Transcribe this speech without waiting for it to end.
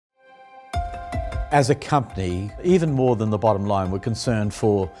As a company, even more than the bottom line, we're concerned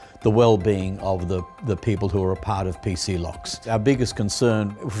for the well-being of the people who are a part of PC Locs. Our biggest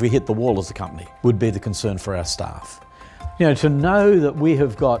concern, if we hit the wall as a company, would be the concern for our staff. You know, to know that we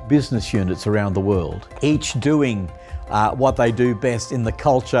have got business units around the world, each doing what they do best in the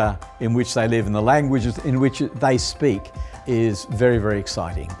culture in which they live, in the languages in which they speak, is very, very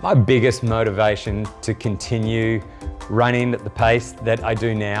exciting. My biggest motivation to continue running at the pace that I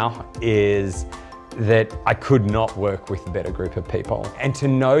do now is that I could not work with a better group of people. And to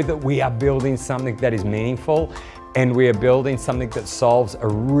know that we are building something that is meaningful and we are building something that solves a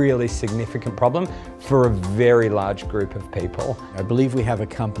really significant problem for a very large group of people. I believe we have a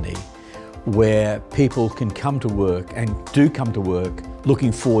company where people can come to work and do come to work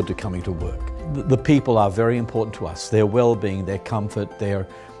looking forward to coming to work. The people are very important to us, their well-being, their comfort, their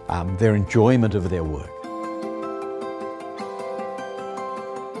enjoyment of their work.